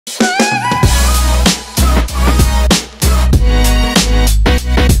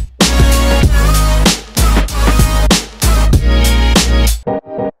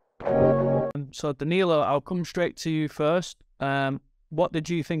So Danilo, I'll come straight to you first. What did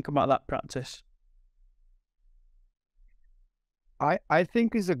you think about that practice? I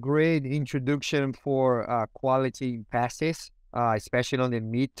think it's a great introduction for quality passes, especially on the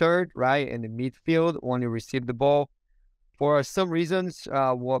mid-third, right? In the midfield when you receive the ball. For some reasons,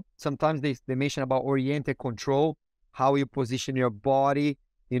 what sometimes they mention about oriented control, how you position your body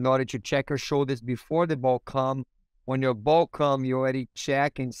in order to check your shoulders before the ball come. When your ball come, you already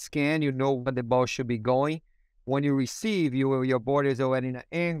check and scan, you know where the ball should be going. When you receive, your body is already in an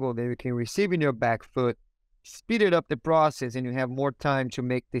angle that you can receive in your back foot, speed it up the process, and you have more time to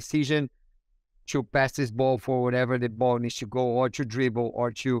make decision to pass this ball for whatever the ball needs to go, or to dribble,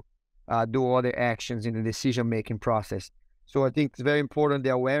 or to do other actions in the decision-making process. So I think it's very important,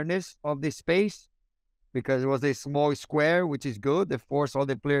 the awareness of the space, because it was a small square, which is good. They force all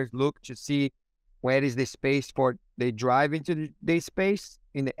the players look to see where is the space for they drive into the space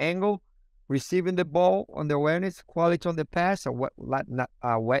in the angle, receiving the ball on the awareness, quality on the pass,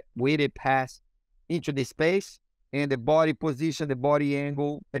 weighted pass into the space, and the body position, the body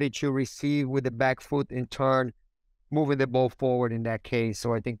angle ready to receive with the back foot in turn, moving the ball forward in that case.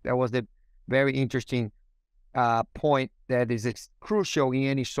 So I think that was the very interesting point that is crucial in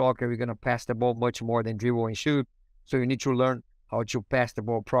any soccer. We're going to pass the ball much more than dribble and shoot. So you need to learn how to pass the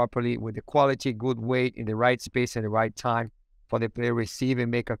ball properly with the quality, good weight in the right space at the right time for the player receive and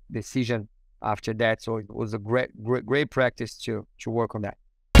make a decision after that. So it was a great practice to work on that.